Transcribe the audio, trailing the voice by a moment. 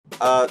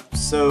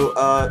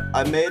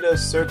I made a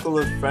circle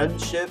of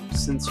friendship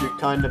since you're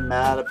kind of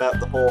mad about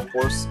the whole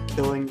horse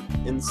killing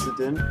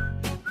incident.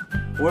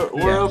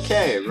 We're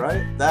okay, Yes.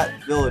 right?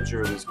 That villager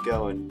was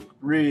going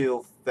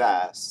real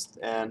fast,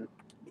 and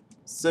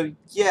so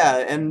yeah,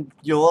 and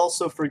you'll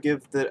also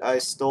forgive that I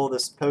stole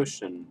this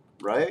potion,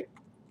 right?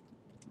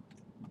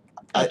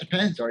 That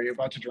depends. Are you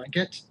about to drink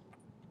it?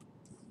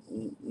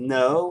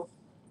 No,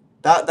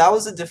 that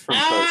was a different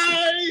potion.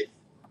 I.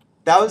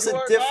 That was You a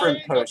are different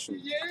dying.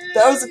 potion.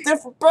 That was a Yay!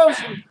 different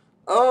potion.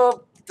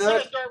 Oh, Better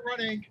the start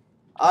running.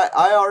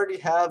 I already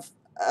have.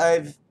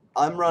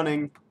 I'm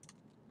running.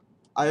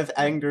 I've I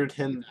can angered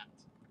see him.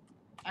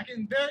 that. I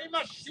can very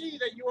much see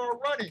that you are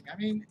running. I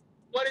mean,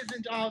 what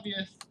isn't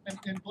obvious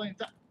in plain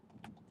sight?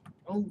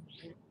 Oh,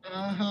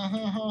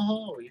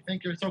 you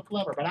think you're so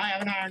clever, but I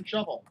have an iron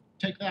shovel.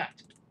 Take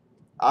that.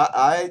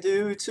 I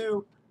do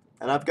too,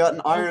 and I've got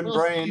an Oh, iron we'll see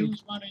brain,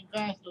 who's running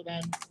faster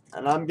then.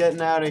 and I'm getting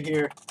out of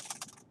here.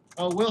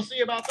 Oh, we'll see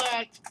about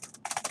that.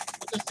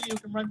 We'll just see who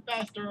can run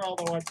faster,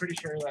 although I'm pretty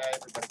sure that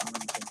everybody can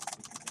run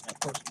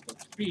at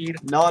person's speed.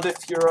 Not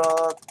if you're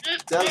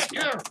Desmo.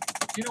 Here.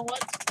 You know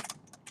what?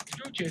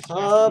 Screw chasing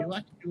after you. I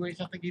can do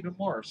something even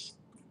worse.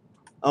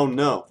 Oh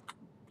no.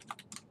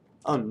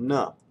 Oh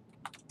no.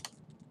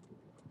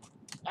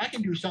 I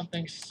can do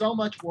something so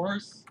much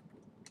worse.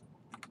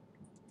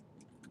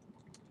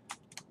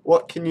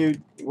 What can you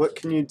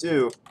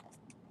do?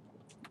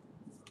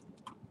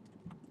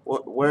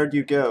 Where'd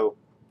you go?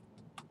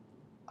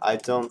 I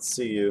don't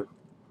see you.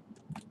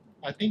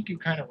 I think you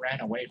kind of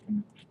ran away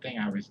from the thing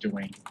I was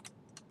doing.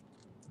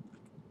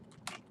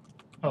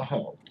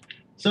 Oh.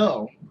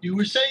 So, you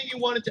were saying you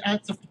wanted to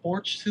add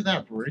supports to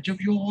that bridge of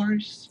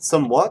yours?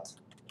 Some what?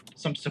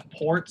 Some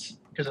supports?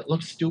 Because it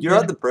looks stupid. You're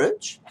at the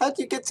bridge? How'd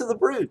you get to the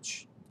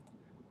bridge?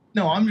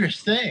 No, I'm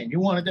just saying, you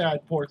wanted to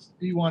add ports.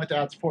 You wanted to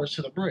add supports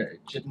to the bridge,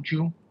 didn't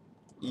you?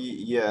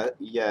 Yeah,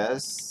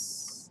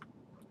 yes.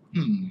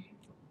 You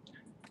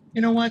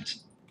know what?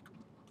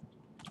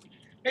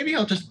 Maybe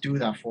I'll just do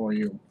that for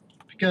you.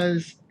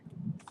 Because,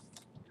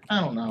 I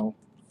don't know.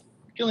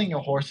 Killing a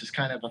horse is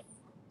kind of a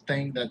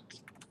thing that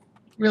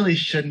really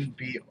shouldn't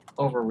be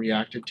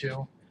overreacted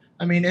to.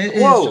 I mean, it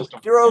is Whoa, just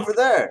a you're over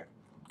there.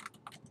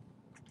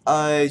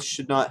 I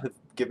should not have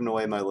given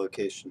away my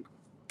location.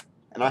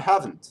 And I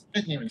haven't. I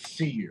didn't even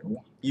see you.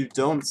 You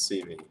don't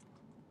see me.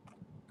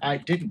 I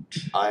didn't.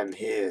 I'm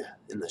here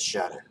in the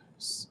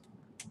shadows.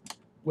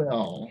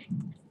 Well,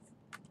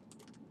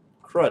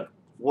 Crud.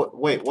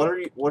 Wait, what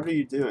are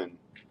you doing?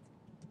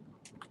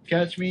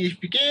 catch me if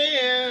you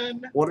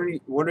can. What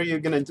are you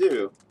gonna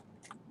do?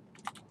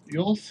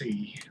 You'll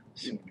see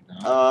soon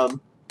enough.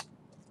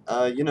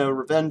 You know,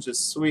 revenge is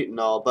sweet and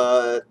all,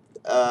 but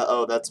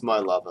oh, that's my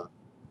lava.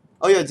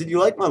 Oh yeah, did you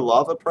like my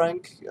lava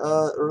prank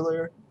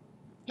earlier?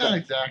 Not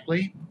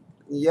exactly.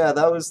 Yeah,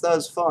 that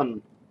was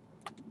fun.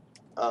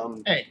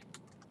 Hey,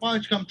 why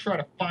don't you come try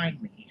to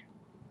find me?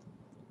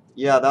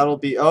 Yeah, that'll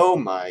be. Oh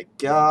my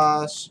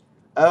gosh!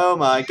 Oh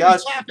my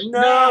gosh! Laughing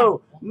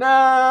No!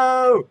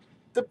 No!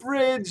 The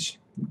bridge!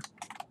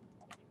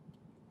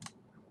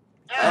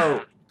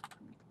 Oh,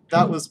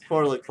 that was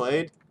poorly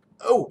played.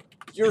 Oh,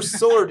 your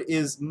sword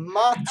is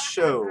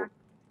macho.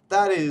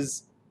 That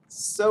is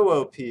so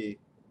OP.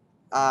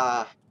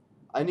 Ah,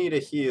 I need a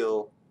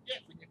heal. Yeah,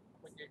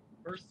 when you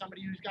burst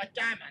somebody who's got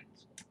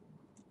diamonds.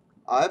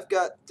 I've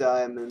got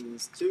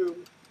diamonds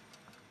too.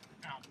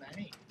 How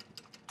many?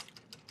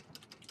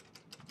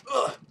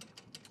 Ugh.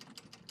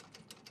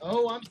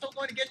 Oh, I'm still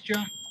going to get you.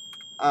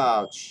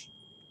 Ouch.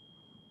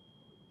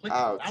 Click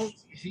Ouch. out,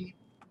 you see.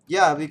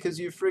 Yeah, because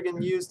you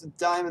friggin' used a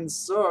diamond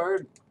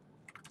sword.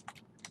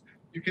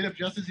 You could have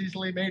just as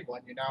easily made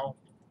one, you know.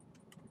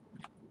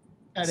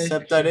 That is,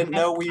 Except if I you didn't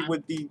have know we time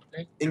would be to think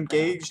about it.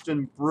 engaged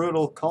in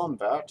brutal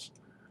combat.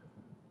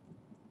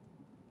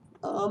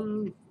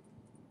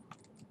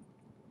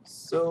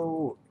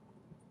 So...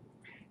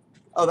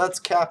 Oh, that's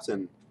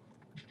Captain.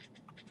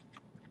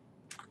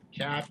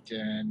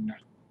 Captain.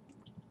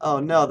 Oh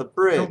no, the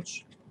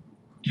bridge.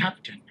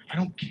 Captain. I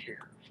don't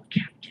care for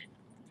Captain.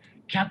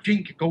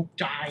 Captain could go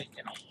die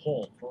in a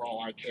hole for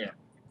all I care.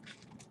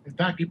 In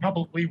fact, he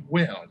probably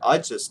will. I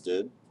just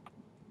did.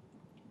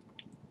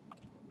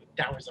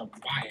 That was a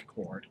riot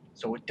cord,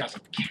 so it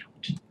doesn't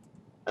count.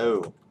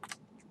 Oh.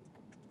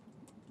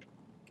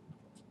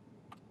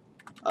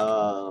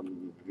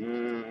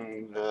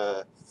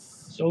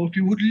 So if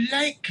you would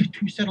like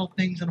to settle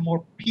things in a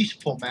more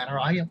peaceful manner,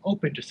 I am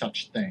open to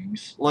such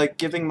things. Like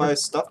giving my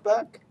stuff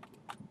back?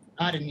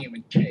 I didn't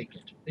even take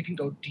it. They can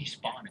go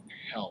despawn in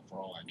hell for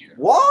all I care.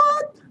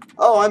 What?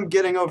 Oh, I'm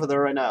getting over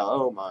there right now.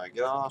 Oh my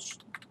gosh.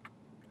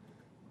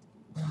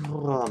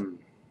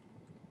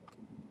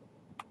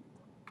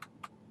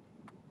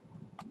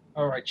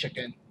 Alright,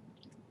 chicken.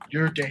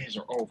 Your days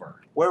are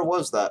over. Where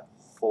was that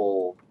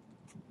hole?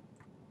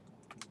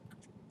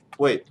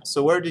 Wait,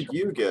 so where did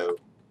you go?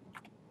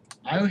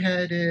 I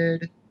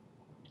headed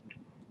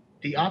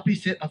the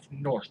opposite of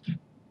north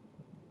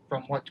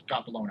from what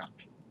got blown up.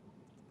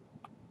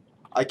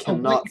 I Oh,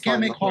 cannot wait, you can't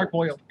find make the hole.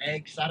 hard-boiled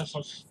eggs? That is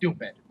so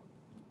stupid.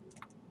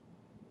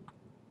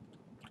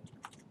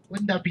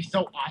 Wouldn't that be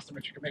so awesome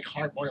if you could make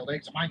hard-boiled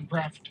eggs in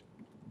Minecraft?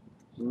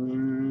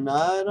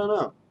 I don't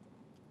know.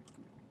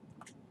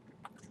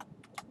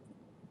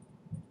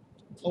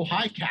 Oh,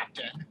 hi,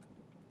 Captain.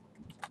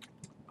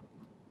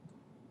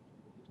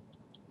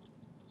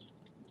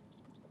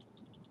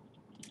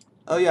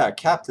 Oh yeah,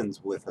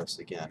 Captain's with us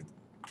again.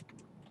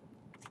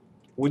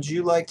 Would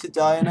you like to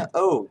die in a...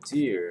 Oh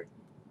dear.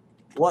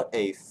 What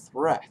a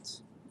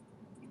threat.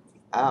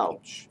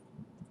 Ouch.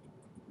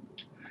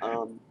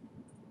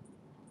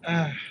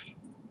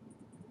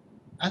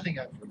 I think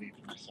I've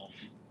relieved myself.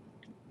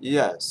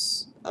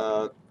 Yes.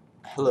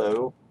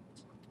 Hello.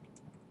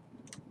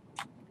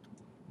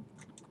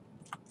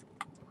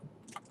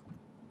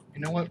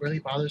 You know what really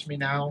bothers me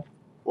now?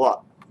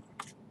 What?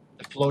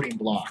 The floating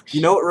blocks.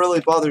 You know what really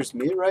bothers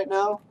me right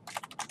now?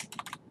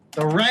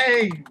 The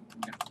rain!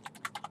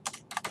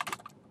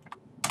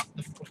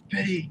 The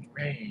forbidding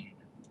rain.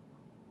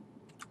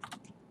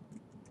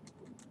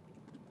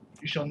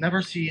 You shall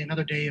never see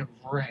another day of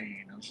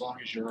rain as long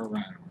as you're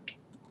around.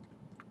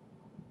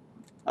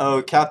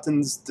 Oh,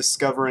 Captain's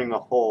discovering a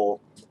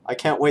hole. I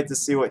can't wait to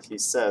see what he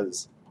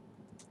says.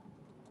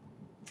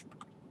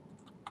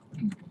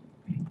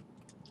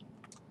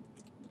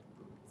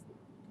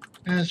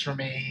 As for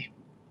me,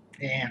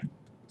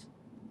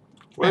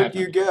 Where'd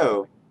you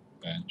go?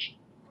 bench.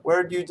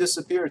 Where'd you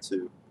disappear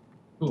to?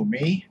 Who,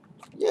 me?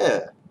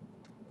 Yeah.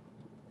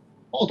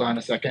 Hold on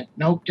a second.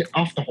 No, get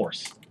off the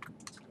horse.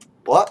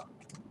 What?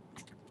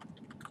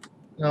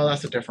 No,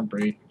 that's a different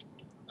breed.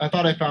 I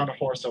thought I found a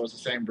horse that was the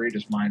same breed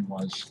as mine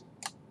was.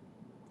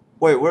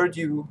 Wait, where'd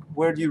you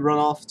run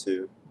off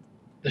to?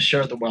 The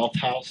Share the Wealth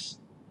house.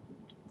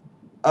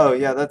 Oh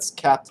yeah, that's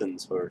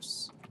Captain's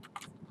horse.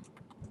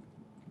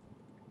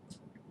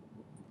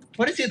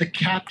 What is he the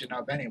captain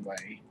of,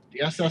 anyway?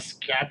 The SS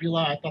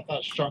Scabula? I thought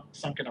that was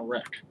sunk in a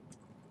wreck.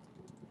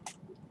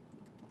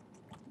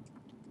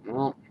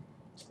 Well,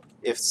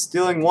 if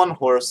stealing one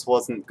horse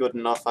wasn't good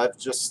enough, I've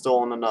just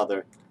stolen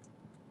another.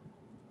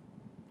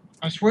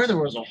 I swear there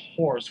was a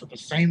horse with the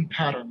same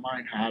pattern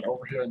mine had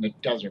over here in the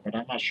desert, but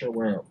I'm not sure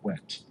where it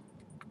went.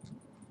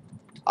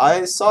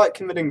 I saw it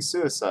committing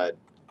suicide.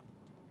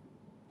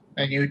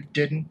 And you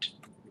didn't?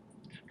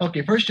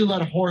 Okay, first you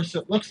let a horse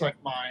that looks like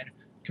mine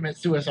commit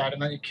suicide,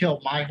 and then you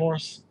kill my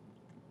horse?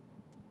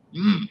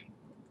 I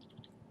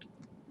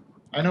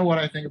know what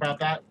I think about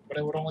that, but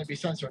it would only be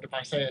censored if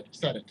I said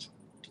it.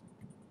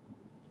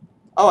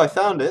 Oh, I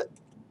found it.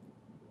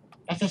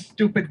 That's a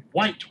stupid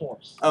white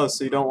horse. Oh,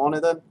 so you don't want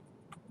it then?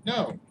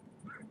 No.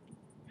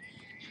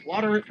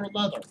 Slaughter it for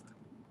leather.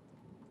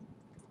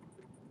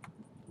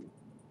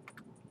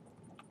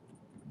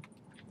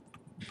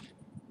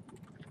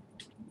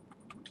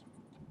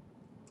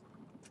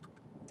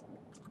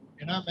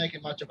 You're not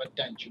making much of a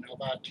dent, you know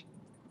that?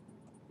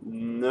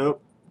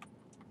 Nope.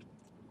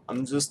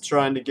 I'm just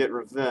trying to get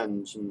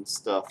revenge and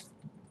stuff.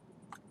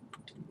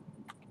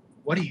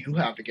 What do you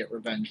have to get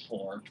revenge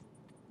for?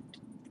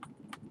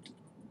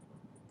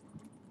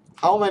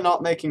 How am I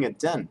not making a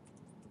dent?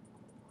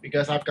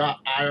 Because I've got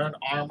iron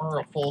armor,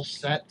 a full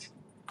set,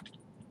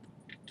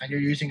 and you're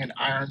using an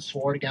iron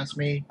sword against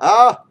me?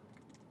 Ah!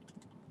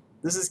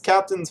 This is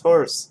Captain's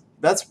horse.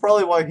 That's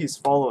probably why he's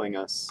following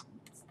us.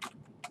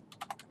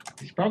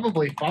 He's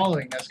probably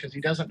following us because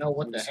he doesn't know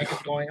what the heck is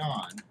going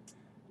on.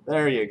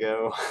 There you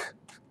go.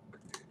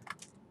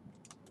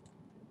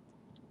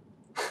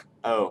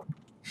 Oh.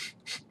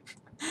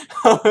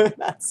 Oh,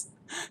 that's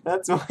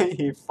why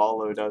he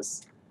followed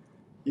us.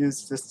 He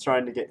was just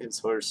trying to get his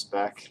horse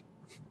back.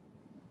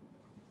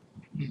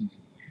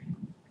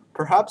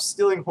 Perhaps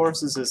stealing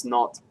horses is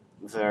not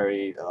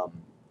very Yeah,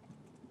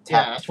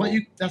 tactful.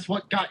 that's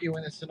what got you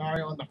in this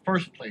scenario in the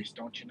first place,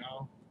 don't you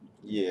know?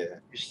 Yeah.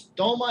 You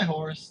stole my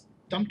horse,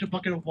 dumped a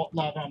bucket of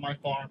lava on my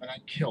farm, and I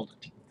killed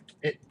it.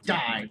 It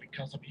died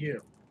because of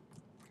you.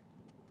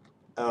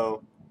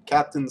 Oh,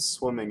 Captain's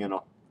swimming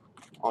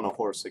on a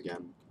horse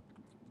again.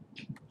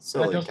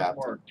 Silly That doesn't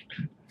Captain. work.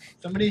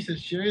 Somebody should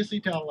seriously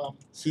tell him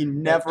He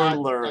never that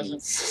learns.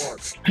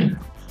 doesn't work.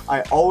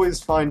 I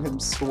always find him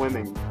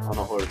swimming on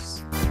a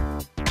horse.